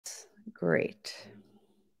Great.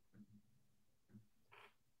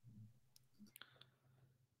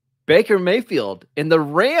 Baker Mayfield and the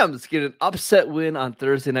Rams get an upset win on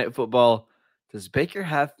Thursday Night Football. Does Baker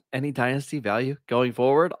have any dynasty value going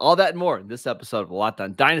forward? All that and more in this episode of the Locked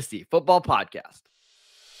On Dynasty Football Podcast.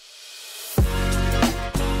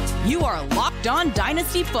 You are Locked On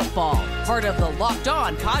Dynasty Football, part of the Locked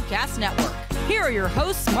On Podcast Network. Here are your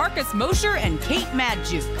hosts, Marcus Mosher and Kate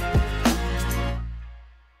Magdziuk.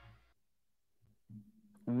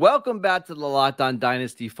 Welcome back to the Locked On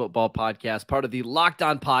Dynasty Football Podcast, part of the Locked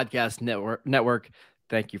On Podcast Network.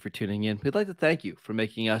 Thank you for tuning in. We'd like to thank you for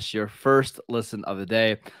making us your first listen of the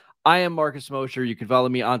day. I am Marcus Mosher. You can follow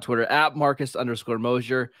me on Twitter at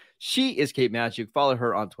Marcus_Mosher. She is Kate Magdziuk. Follow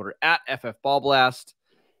her on Twitter at FFBallBlast.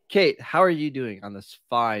 Kate, how are you doing on this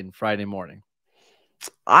fine Friday morning?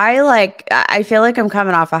 I feel like I'm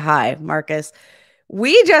coming off a high, Marcus.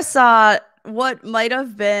 We just saw what might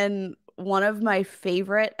have been one of my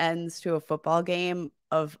favorite ends to a football game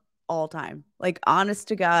of all time. Like, honest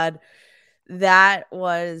to God, that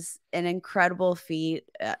was an incredible feat.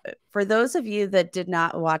 For those of you that did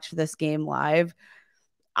not watch this game live,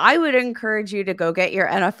 I would encourage you to go get your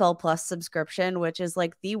NFL Plus subscription, which is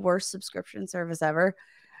like the worst subscription service ever.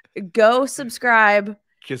 Go subscribe.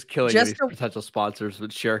 Just killing any potential sponsors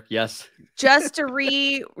with Shirk. Yes. just to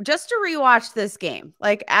rewatch this game.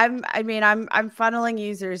 Like I'm funneling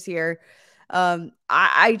users here.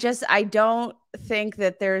 I don't think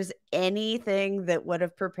that there's anything that would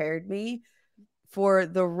have prepared me for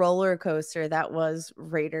the roller coaster that was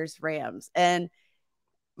Raiders Rams. And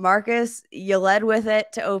Marcus, you led with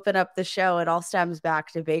it to open up the show. It all stems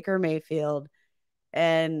back to Baker Mayfield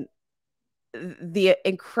and the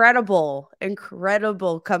incredible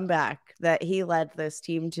comeback that he led this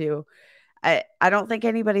team to. I don't think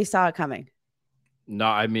anybody saw it coming. No,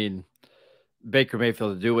 I mean, Baker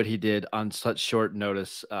Mayfield to do what he did on such short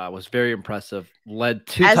notice was very impressive. Led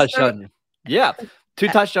two touchdown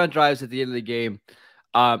drives at the end of the game.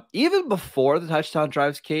 Even before the touchdown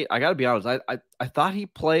drives, Kate, I got to be honest, I thought he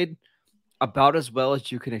played about as well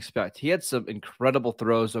as you can expect. He had some incredible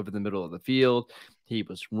throws over the middle of the field. He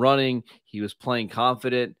was running. He was playing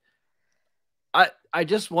confident. I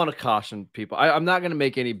just want to caution people. I'm not going to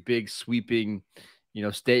make any big sweeping,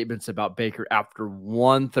 statements about Baker after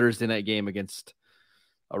one Thursday night game against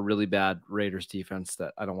a really bad Raiders defense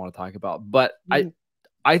that I don't want to talk about. But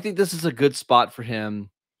I think this is a good spot for him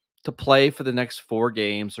to play for the next 4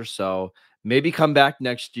 games or so. Maybe come back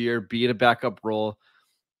next year, be in a backup role.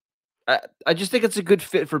 I just think it's a good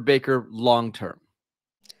fit for Baker long term.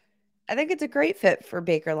 I think it's a great fit for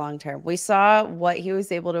Baker long term. We saw what he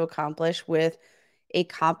was able to accomplish with a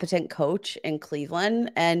competent coach in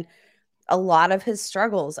Cleveland and a lot of his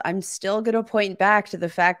struggles. I'm still going to point back to the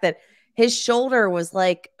fact that his shoulder was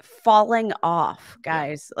like falling off,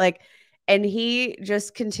 guys. Yeah. And he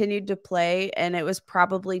just continued to play, and it was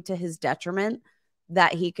probably to his detriment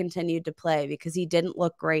that he continued to play because he didn't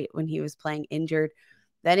look great when he was playing injured.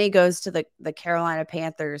 Then he goes to the Carolina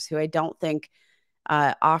Panthers, who I don't think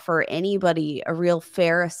offer anybody a real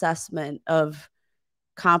fair assessment of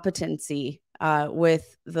competency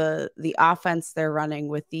with the offense they're running,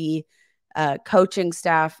 with the coaching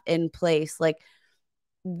staff in place.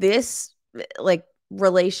 This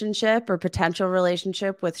relationship or potential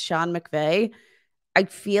relationship with Sean McVay, I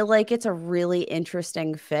feel like it's a really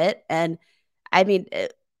interesting fit. And I mean,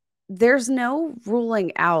 there's no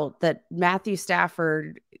ruling out that Matthew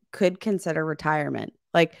Stafford could consider retirement.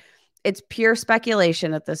 It's pure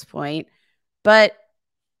speculation at this point, but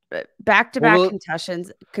back-to-back concussions.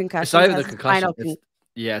 It's not even the concussion.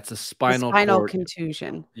 It's a spinal cord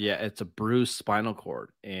contusion. Yeah, it's a bruised spinal cord,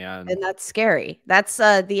 and that's scary. That's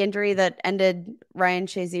the injury that ended Ryan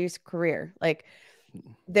Shazier's career.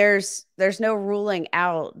 There's no ruling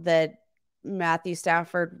out that Matthew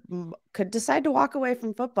Stafford could decide to walk away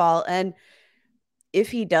from football, and if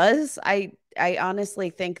he does, I honestly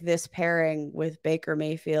think this pairing with Baker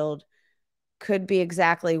Mayfield could be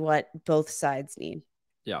exactly what both sides need.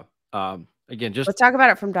 Yeah. Again, just let's talk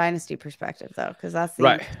about it from dynasty perspective, though, because that's the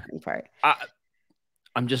interesting part.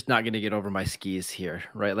 I'm just not going to get over my skis here,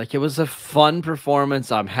 right? It was a fun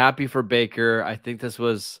performance. I'm happy for Baker. I think this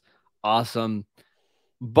was awesome,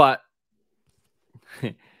 but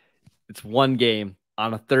it's one game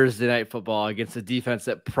on a Thursday night football against a defense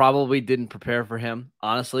that probably didn't prepare for him.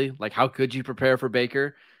 Honestly, how could you prepare for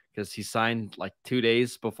Baker? Because he signed 2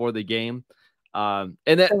 days before the game. And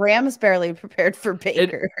the Rams barely prepared for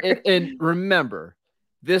Baker. And remember,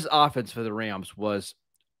 this offense for the Rams was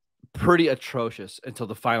pretty atrocious until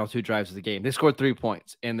the final 2 drives of the game. They scored 3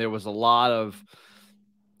 points, and there was a lot of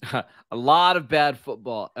A lot of bad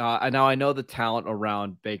football. Now I know the talent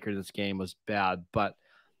around Baker this game was bad, but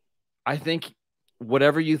I think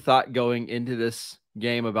whatever you thought going into this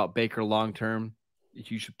game about Baker long term,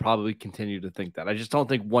 you should probably continue to think that. I just don't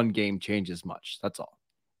think one game changes much. That's all.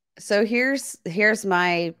 So here's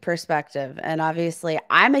my perspective. And obviously,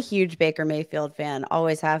 I'm a huge Baker Mayfield fan,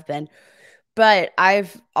 always have been. But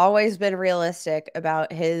I've always been realistic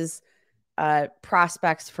about his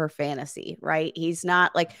prospects for fantasy, right? He's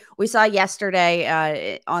not like we saw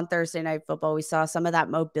yesterday on Thursday Night Football. We saw some of that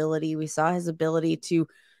mobility. We saw his ability to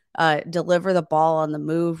deliver the ball on the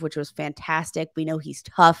move, which was fantastic. We know he's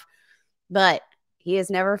tough, but he has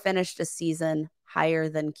never finished a season higher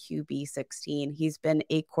than QB 16. He's been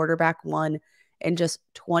a quarterback one in just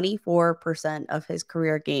 24% of his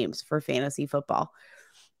career games for fantasy football.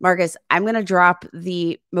 Marcus, I'm going to drop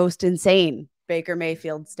the most insane Baker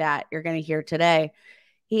Mayfield stat you're going to hear today.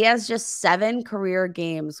 He has just 7 career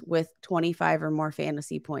games with 25 or more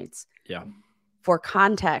fantasy points. Yeah. For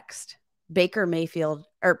context, Patrick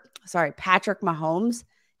Mahomes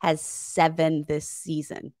has 7 this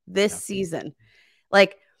season. Season.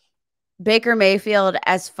 Like, Baker Mayfield,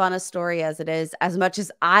 as fun a story as it is, as much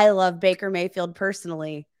as I love Baker Mayfield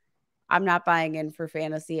personally, I'm not buying in for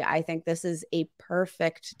fantasy. I think this is a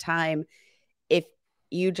perfect time. If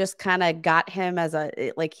you just kind of got him as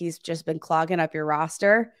he's just been clogging up your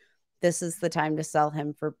roster, this is the time to sell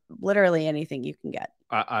him for literally anything you can get.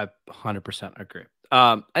 I 100% agree.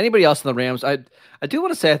 Anybody else in the Rams? I do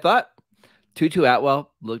want to say I thought Tutu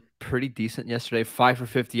Atwell looked pretty decent yesterday. 5 for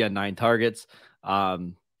 50 on 9 targets. I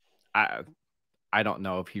don't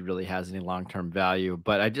know if he really has any long-term value,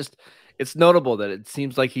 but it's notable that it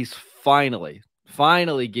seems like he's finally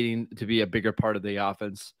getting to be a bigger part of the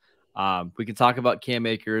offense. We can talk about Cam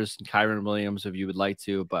Akers and Kyren Williams if you would like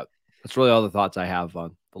to, but that's really all the thoughts I have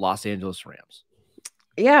on the Los Angeles Rams.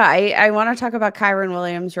 Yeah, I want to talk about Kyren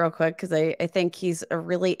Williams real quick because I think he's a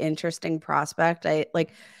really interesting prospect. I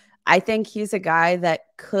think he's a guy that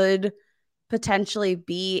could potentially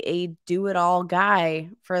be a do-it-all guy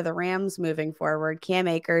for the Rams moving forward. Cam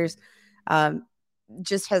Akers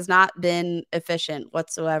just has not been efficient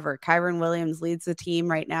whatsoever. Kyren Williams leads the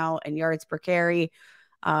team right now in yards per carry,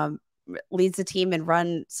 leads the team in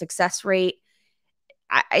run success rate.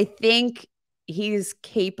 I think he's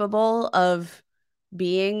capable of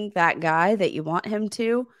being that guy that you want him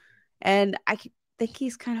to. And I think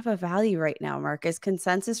he's kind of a value right now, Marcus.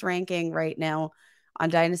 Consensus ranking right now on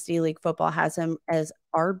Dynasty League Football has him as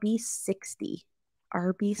RB60.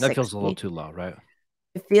 RB60. That feels a little too low, right?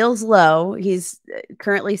 It feels low. He's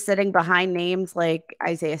currently sitting behind names like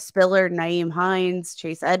Isaiah Spiller, Nyheim Hines,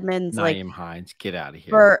 Chase Edmonds. Hines, get out of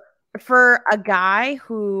here. For a guy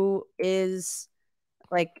who is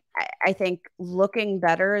I think looking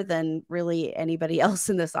better than really anybody else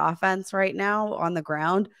in this offense right now on the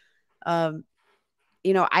ground. I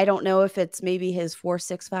don't know if it's maybe his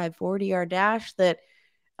 4.65 40-yard dash that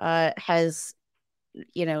has,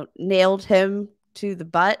 nailed him to the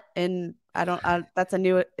butt. And that's a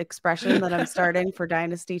new expression that I'm starting for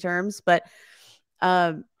dynasty terms, but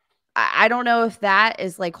I don't know if that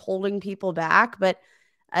is holding people back, but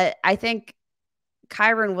I think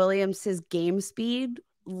Kyren Williams, his game speed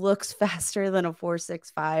looks faster than a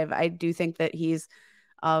 4.65. I do think that he's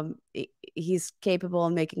capable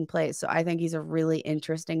of making plays. So I think he's a really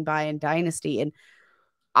interesting buy in dynasty. And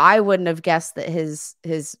I wouldn't have guessed that his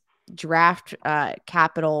draft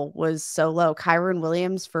capital was so low. Kyren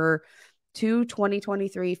Williams for 2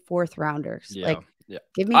 2023 4th rounders. Yeah.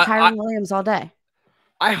 Give me Kyren Williams all day.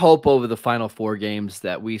 I hope over the final 4 games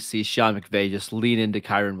that we see Sean McVay just lean into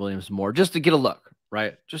Kyren Williams more, just to get a look,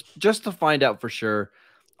 right? Just to find out for sure.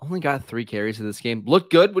 Only got 3 carries in this game.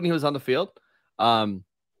 Looked good when he was on the field.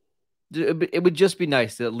 It would just be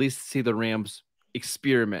nice to at least see the Rams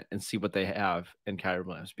experiment and see what they have in Kyren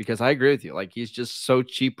Williams, because I agree with you. He's just so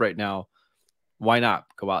cheap right now. Why not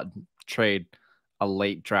go out and trade a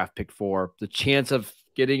late draft pick for the chance of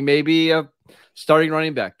getting maybe a starting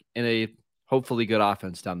running back in a hopefully good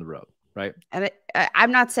offense down the road, right? And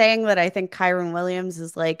I'm not saying that I think Kyren Williams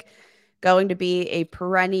is going to be a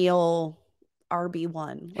perennial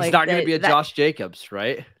RB1. He's not going to be a Josh Jacobs,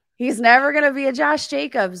 right? He's never going to be a Josh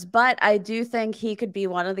Jacobs, but I do think he could be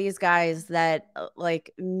one of these guys that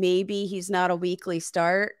maybe he's not a weekly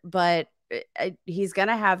start, but he's going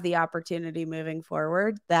to have the opportunity moving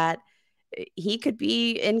forward that he could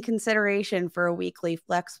be in consideration for a weekly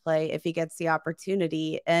flex play if he gets the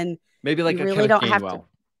opportunity. And maybe you really don't have to,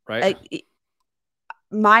 right?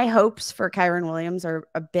 My hopes for Kyren Williams are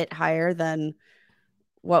a bit higher than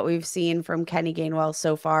what we've seen from Kenny Gainwell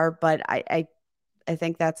so far, but I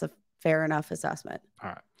think that's a fair enough assessment.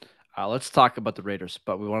 All right. Let's talk about the Raiders,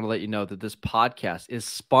 but we want to let you know that this podcast is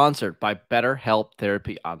sponsored by BetterHelp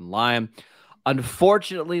Therapy Online.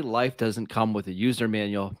 Unfortunately, life doesn't come with a user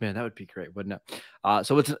manual. Man, that would be great, wouldn't it?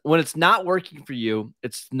 So when it's not working for you,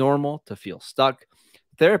 it's normal to feel stuck.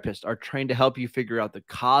 Therapists are trained to help you figure out the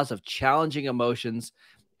cause of challenging emotions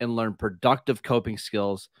and learn productive coping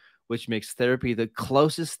skills, which makes therapy the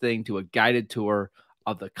closest thing to a guided tour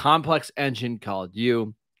of the complex engine called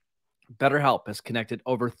you. BetterHelp has connected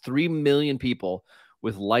over 3 million people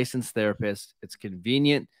with licensed therapists. It's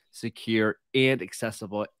convenient, secure, and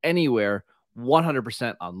accessible anywhere,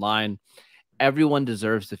 100% online. Everyone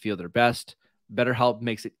deserves to feel their best. BetterHelp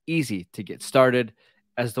makes it easy to get started.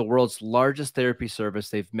 As the world's largest therapy service,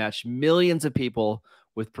 they've matched millions of people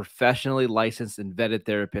with professionally licensed and vetted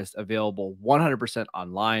therapists available 100%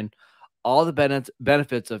 online. All the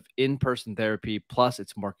benefits of in-person therapy, plus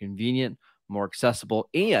it's more convenient, more accessible,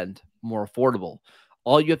 and more affordable.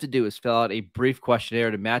 All you have to do is fill out a brief questionnaire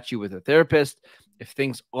to match you with a therapist. If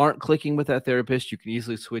things aren't clicking with that therapist, you can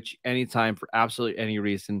easily switch anytime for absolutely any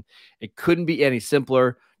reason. It couldn't be any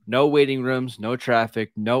simpler. No waiting rooms, no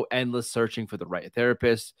traffic, no endless searching for the right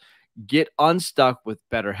therapist. Get unstuck with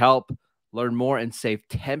BetterHelp. Learn more and save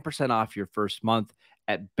 10% off your first month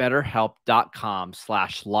at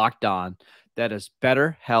betterhelp.com/lockedon. That is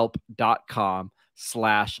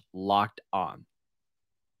betterhelp.com/lockedon.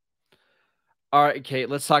 All right, Kate,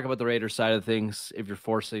 let's talk about the Raiders side of things. If you're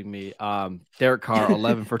forcing me, Derek Carr,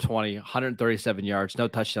 11 for 20, 137 yards, no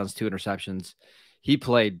touchdowns, 2 interceptions. He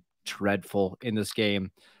played dreadful in this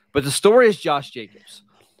game. But the story is Josh Jacobs,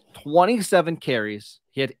 27 carries.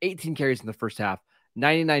 He had 18 carries in the first half,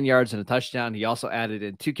 99 yards and a touchdown. He also added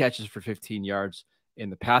in 2 catches for 15 yards in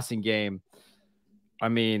the passing game. I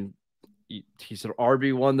mean, he's an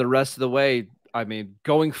RB1 the rest of the way. I mean,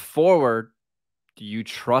 going forward, do you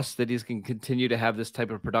trust that he's going to continue to have this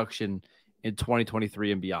type of production in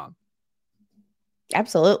 2023 and beyond?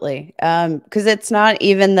 Absolutely. Because it's not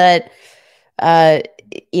even that,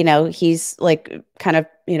 he's like kind of,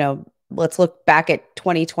 let's look back at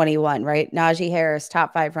 2021, right? Najee Harris,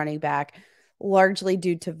 top 5 running back, largely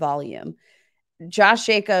due to volume. Josh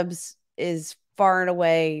Jacobs is far and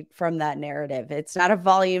away from that narrative. It's not a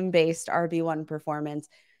volume-based RB1 performance.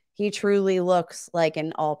 He truly looks like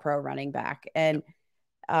an all-pro running back. And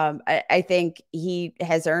I think he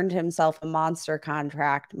has earned himself a monster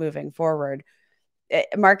contract moving forward.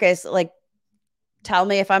 Marcus, tell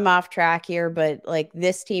me if I'm off track here, but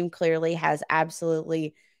this team clearly has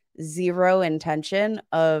absolutely zero intention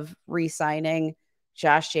of re-signing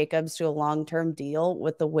Josh Jacobs to a long-term deal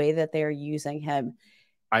with the way that they're using him.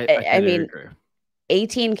 I mean, agree.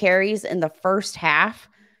 18 carries in the first half,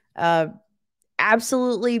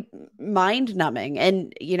 absolutely mind-numbing.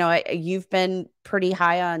 And, you've been pretty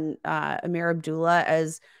high on Amir Abdullah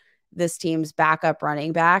as this team's backup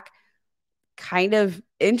running back. Kind of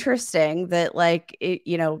interesting that,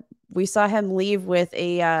 we saw him leave with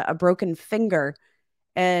a broken finger,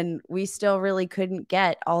 and we still really couldn't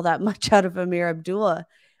get all that much out of Amir Abdullah.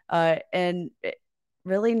 And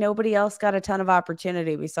really nobody else got a ton of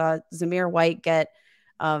opportunity. We saw Zamir White get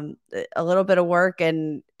a little bit of work,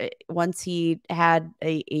 and once he had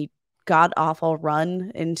a god-awful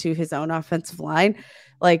run into his own offensive line,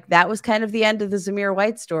 that was kind of the end of the Zamir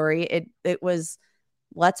White story. It was,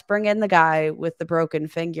 let's bring in the guy with the broken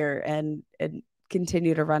finger and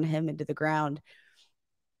continue to run him into the ground.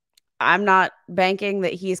 I'm not banking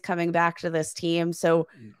that he's coming back to this team. So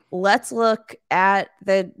let's look at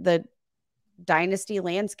the dynasty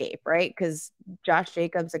landscape, right? Because Josh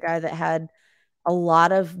Jacobs, a guy that had a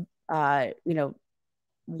lot of,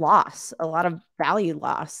 loss, a lot of value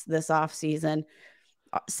loss this offseason,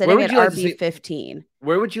 sitting at RB15.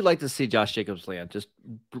 Where would you like to see Josh Jacobs land? Just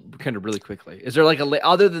kind of really quickly. Is there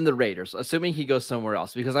other than the Raiders, assuming he goes somewhere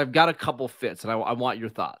else? Because I've got a couple fits, and I want your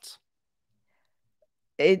thoughts.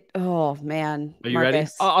 Oh, man. Are you Marcus, ready?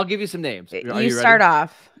 I'll give you some names. You start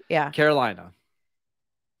off. Yeah. Carolina.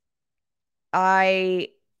 I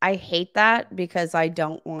hate that because I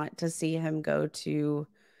don't want to see him go to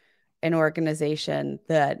an organization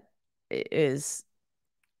that is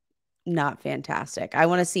not fantastic. I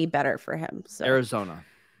want to see better for him. So Arizona.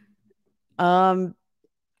 Don't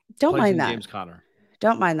mind that. James Conner.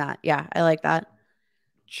 Don't mind that. Yeah, I like that.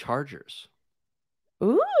 Chargers.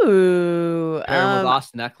 Ooh. Pairing with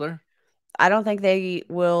Austin Eckler. I don't think they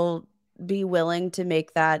will be willing to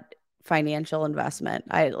make that financial investment.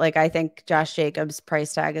 I think Josh Jacobs'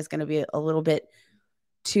 price tag is going to be a little bit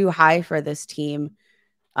too high for this team.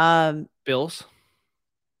 Bills.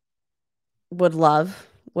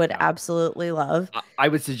 Would absolutely love. I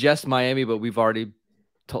would suggest Miami, but we've already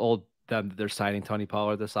told them that they're signing Tony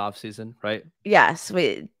Pollard this offseason, right? Yes,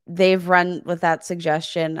 they've run with that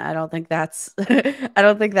suggestion. I don't think that's I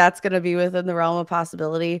don't think that's going to be within the realm of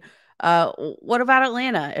possibility. What about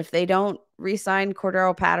Atlanta? If they don't re-sign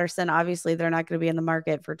Cordero Patterson, obviously they're not going to be in the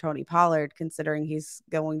market for Tony Pollard, considering he's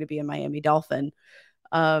going to be a Miami Dolphin.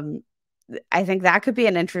 I think that could be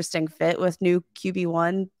an interesting fit with new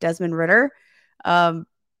QB1 Desmond Ridder. That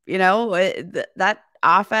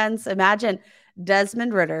offense. Imagine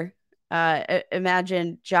Desmond Ridder.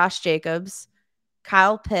 Imagine Josh Jacobs,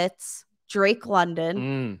 Kyle Pitts, Drake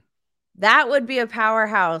London. That would be a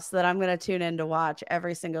powerhouse that I'm going to tune in to watch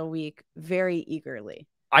every single week very eagerly.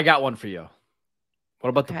 I got one for you. What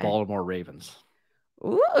about the Baltimore Ravens?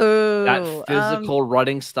 Ooh. That physical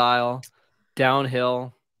running style,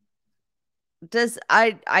 downhill.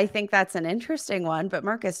 I think that's an interesting one, but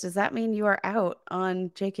Marcus, does that mean you are out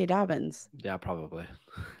on J.K. Dobbins? Yeah, probably.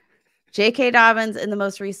 J.K. Dobbins in the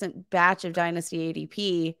most recent batch of Dynasty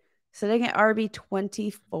ADP sitting at RB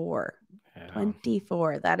 24. Yeah.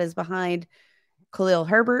 24. That is behind Khalil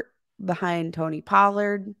Herbert, behind Tony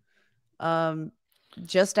Pollard,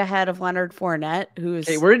 just ahead of Leonard Fournette, who's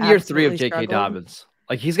we're in year 3 of J.K. Dobbins.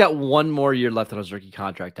 Like, he's got one more year left on his rookie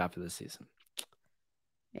contract after this season.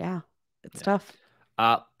 Yeah, it's tough.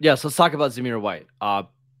 So let's talk about Zamir White.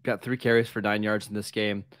 Got 3 carries for 9 yards in this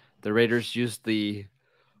game. The Raiders used the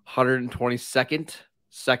 122nd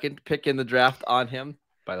pick in the draft on him.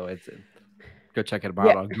 By the way, go check it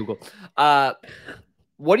out on Google.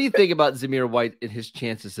 What do you think about Zamir White and his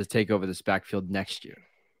chances to take over this backfield next year?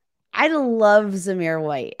 I love Zamir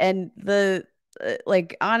White, and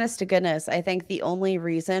honest to goodness, I think the only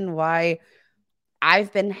reason why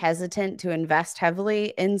I've been hesitant to invest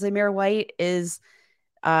heavily in Zamir White is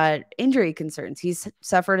injury concerns. He's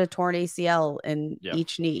suffered a torn ACL in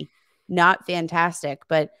each knee. Not fantastic,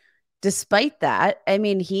 but despite that, I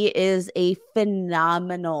mean, he is a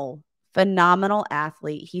phenomenal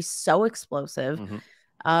athlete. He's so explosive.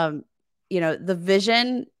 The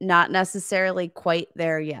vision, not necessarily quite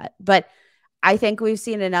there yet, but I think we've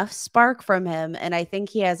seen enough spark from him. And I think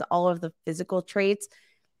he has all of the physical traits.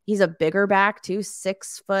 He's a bigger back too,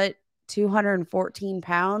 6 foot, 214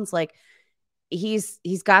 pounds. Like he's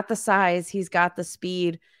got the size, he's got the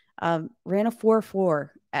speed, ran a 4.4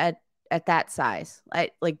 at that size.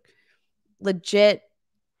 Like legit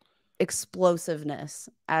explosiveness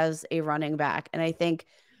as a running back. And I think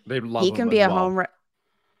he can be a home run.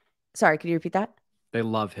 Sorry, can you repeat that? They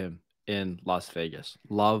love him in Las Vegas.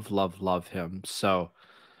 Love him. So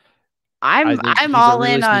I'm all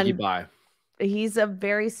in on buy. He's a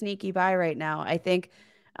very sneaky buy right now. I think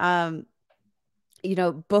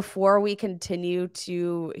before we continue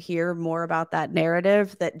to hear more about that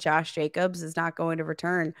narrative that Josh Jacobs is not going to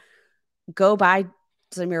return, go buy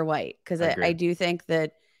Zamir White, because I do think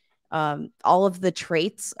that all of the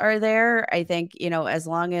traits are there. I think, as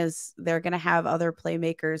long as they're going to have other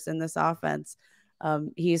playmakers in this offense,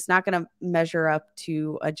 he's not going to measure up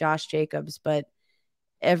to a Josh Jacobs, but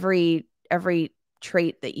every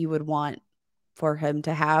trait that you would want for him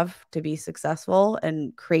to have to be successful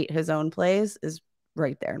and create his own plays is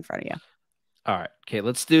right there in front of you. All right. Okay.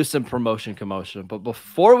 Let's do some promotion commotion. But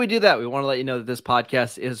before we do that, we want to let you know that this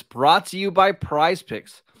podcast is brought to you by Prize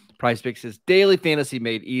Picks. Prize Picks is daily fantasy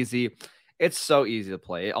made easy. It's so easy to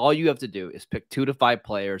play. All you have to do is pick 2 to 5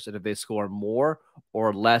 players, and if they score more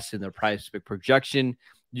or less in their Prize Pick projection,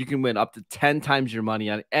 you can win up to 10 times your money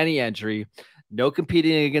on any entry. No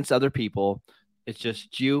competing against other people. It's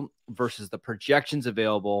just you versus the projections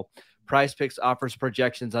available. Prize Picks offers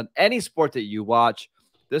projections on any sport that you watch.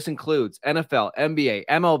 This includes NFL, NBA,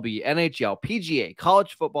 MLB, NHL, PGA,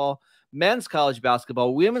 college football, men's college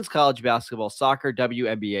basketball, women's college basketball, soccer,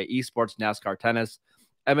 WNBA, esports, NASCAR, tennis,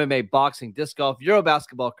 MMA, boxing, disc golf, Euro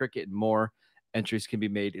basketball, cricket, and more. Entries can be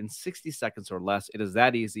made in 60 seconds or less. It is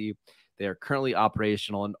that easy. They are currently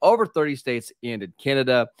operational in over 30 states and in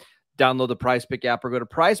Canada. Download the Prize Pick app or go to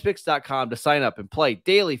prizepicks.com to sign up and play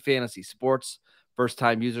daily fantasy sports.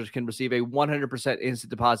 First-time users can receive a 100% instant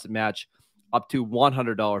deposit match up to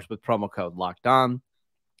 $100 with promo code Locked On.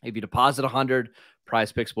 If you deposit $100,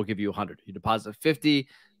 Prize Picks will give you $100. You deposit $50,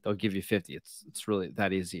 they'll give you $50. It's really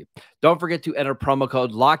that easy. Don't forget to enter promo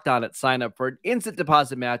code Locked On at sign up for an instant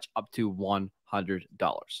deposit match up to $100.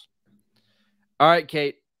 All right,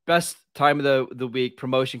 Kate, best time of the week,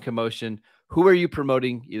 promotion commotion. Who are you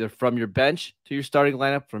promoting either from your bench to your starting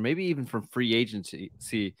lineup, or maybe even from free agency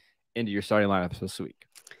into your starting lineup this week?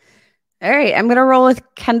 All right, I'm going to roll with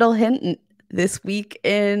Kendall Hinton this week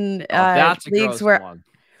in leagues where one.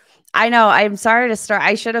 I know. I'm sorry to start.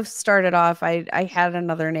 I should have started off. I had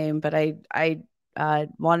another name, but I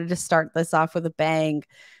wanted to start this off with a bang.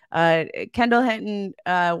 Kendall Hinton,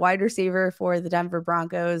 wide receiver for the Denver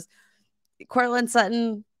Broncos. Cortland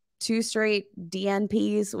Sutton, 2 straight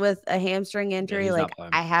DNPs with a hamstring injury. Yeah, like,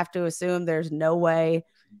 I have to assume there's no way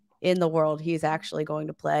in the world he's actually going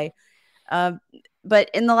to play. But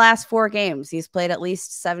in the last 4 games, he's played at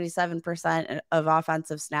least 77% of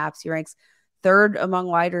offensive snaps. He ranks 3rd among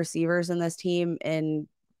wide receivers in this team in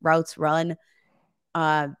routes run.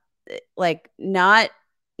 Like, not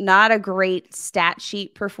a great stat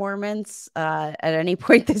sheet performance at any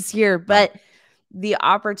point this year, but the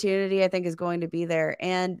opportunity, I think, is going to be there.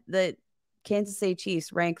 And the Kansas City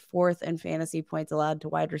Chiefs rank 4th in fantasy points allowed to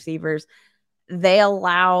wide receivers. They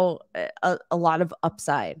allow a lot of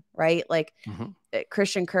upside, right? Like,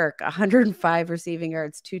 Christian Kirk, 105 receiving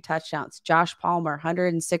yards, 2 touchdowns. Josh Palmer,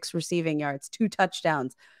 106 receiving yards, 2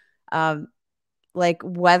 touchdowns. Like,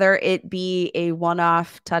 whether it be a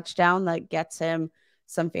one-off touchdown that gets him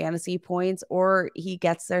some fantasy points or he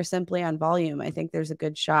gets there simply on volume, I think there's a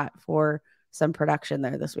good shot for some production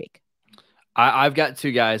there this week. I've got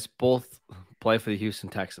 2 guys, both play for the Houston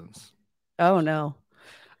Texans. Oh, no.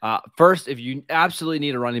 First, if you absolutely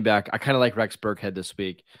need a running back, I kind of like Rex Burkhead this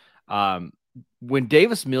week. When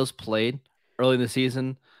Davis Mills played early in the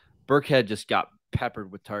season, Burkhead just got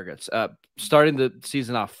peppered with targets. Starting the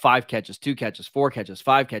season off, 5 catches, 2 catches, 4 catches,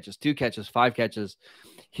 5 catches, 2 catches, 5 catches.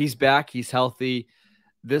 He's back. He's healthy.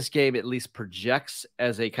 This game at least projects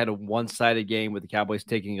as a kind of one-sided game with the Cowboys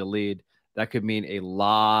taking a lead. That could mean a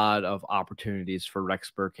lot of opportunities for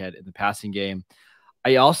Rex Burkhead in the passing game.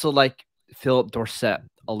 I also like Philip Dorsett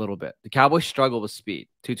a little bit. The Cowboys struggle with speed.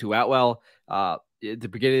 Tutu Atwell, at the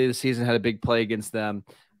beginning of the season, had a big play against them.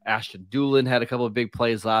 Ashton Doolin had a couple of big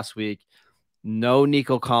plays last week. No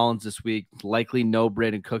Nico Collins this week. Likely no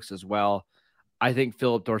Brandon Cooks as well. I think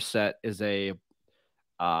Philip Dorsett is a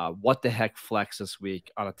what the heck flex this week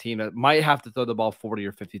on a team that might have to throw the ball 40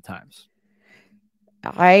 or 50 times.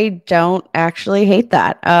 I don't actually hate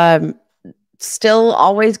that. Still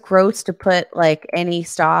always gross to put like any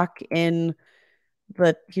stock in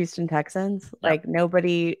the Houston Texans. Yep. Like,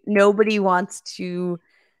 nobody wants to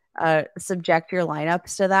subject your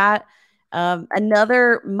lineups to that.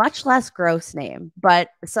 Another much less gross name, but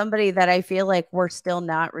somebody that I feel like we're still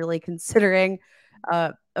not really considering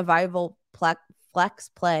a viable flex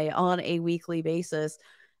play on a weekly basis.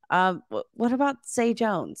 What about Zay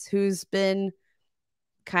Jones, who's been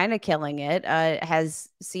kind of killing it, has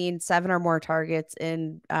seen 7 or more targets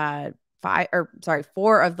in 4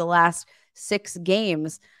 of the last 6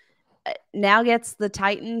 games. Now gets the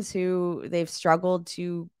Titans, who they've struggled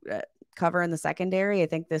to cover in the secondary. I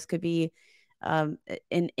think this could be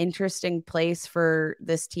an interesting place for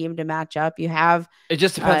this team to match up. You have it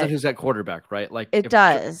just depends on who's at quarterback, right? Like, it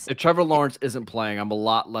does. If Trevor Lawrence isn't playing, I'm a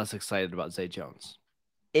lot less excited about Zay Jones.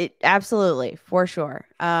 It absolutely, for sure.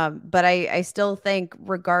 But I still think,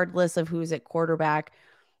 regardless of who's at quarterback,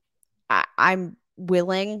 I'm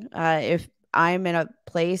willing, if I'm in a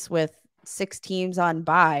place with 6 teams on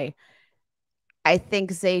bye, I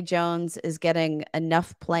think Zay Jones is getting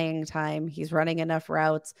enough playing time. He's running enough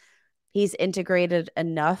routes. He's integrated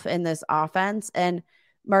enough in this offense. And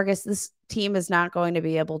Marcus, this team is not going to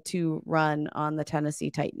be able to run on the Tennessee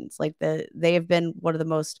Titans. Like, they have been one of the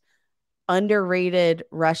most underrated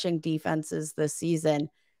rushing defenses this season.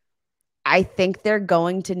 I think they're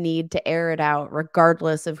going to need to air it out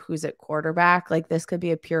regardless of who's at quarterback. Like, this could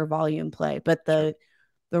be a pure volume play, but the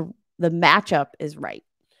matchup is right.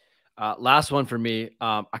 Last one for me.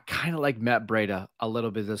 I kind of like Matt Breida a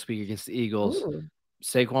little bit this week against the Eagles. Ooh.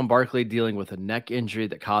 Saquon Barkley dealing with a neck injury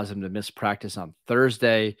that caused him to miss practice on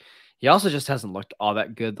Thursday. He also just hasn't looked all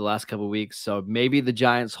that good the last couple of weeks. So maybe the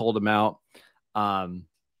Giants hold him out.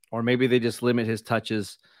 Or maybe they just limit his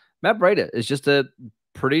touches. Matt Breida is just a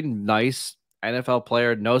pretty nice NFL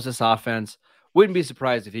player, knows this offense. Wouldn't be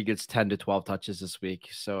surprised if he gets 10 to 12 touches this week.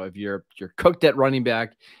 So if you're cooked at running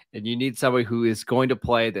back and you need somebody who is going to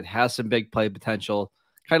play, that has some big play potential,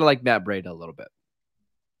 kind of like Matt Breida a little bit.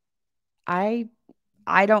 I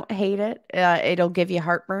don't hate it. It'll give you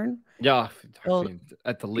heartburn. Yeah, I mean,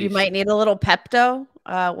 at the least. You might need a little Pepto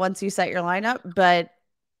once you set your lineup, but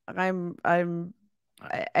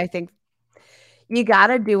I think you got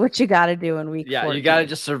to do what you got to do in week 14. Yeah, you got to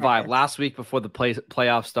just survive. Last week before the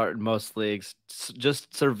playoffs start in most leagues,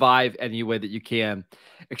 just survive any way that you can,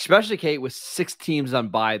 especially, Kate, with 6 teams on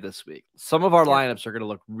bye this week. Some of our lineups are going to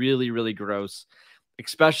look really, really gross,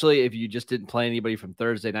 especially if you just didn't play anybody from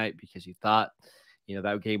Thursday night because you thought,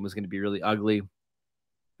 that game was going to be really ugly,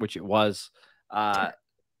 which it was.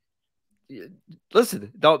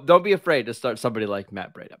 Listen, don't be afraid to start somebody like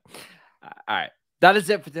Matt Breida. All right. That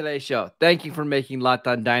is it for today's show. Thank you for making Locked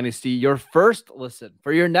On Dynasty your first listen.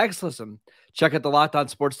 For your next listen, check out the Locked On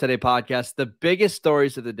Sports Today podcast, the biggest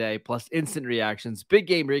stories of the day, plus instant reactions, big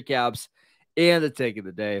game recaps, and the take of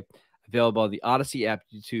the day. Available on the Odyssey app,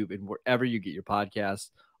 YouTube, and wherever you get your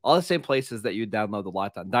podcasts. All the same places that you download the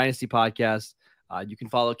Locked On Dynasty podcast. You can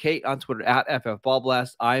follow Kate on Twitter at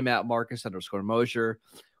FFBallBlast. I'm at Marcus_Mosher.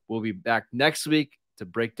 We'll be back next week to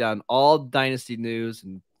break down all Dynasty news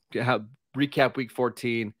and recap week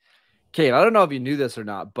 14. Kate, I don't know if you knew this or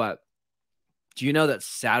not, but do you know that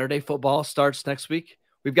Saturday football starts next week?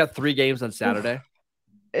 We've got 3 games on Saturday.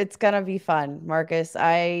 It's gonna be fun, Marcus.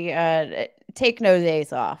 I take no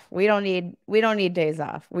days off. We don't need days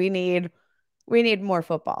off. We need more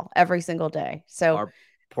football every single day. So our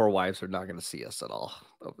poor wives are not going to see us at all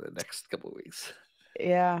over the next couple of weeks.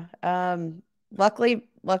 Yeah. Luckily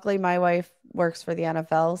my wife works for the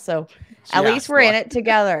NFL, so at least we're in it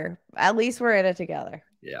together. At least we're in it together.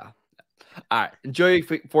 Yeah. All right. Enjoy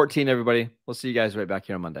week 14, everybody. We'll see you guys right back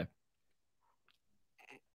here on Monday.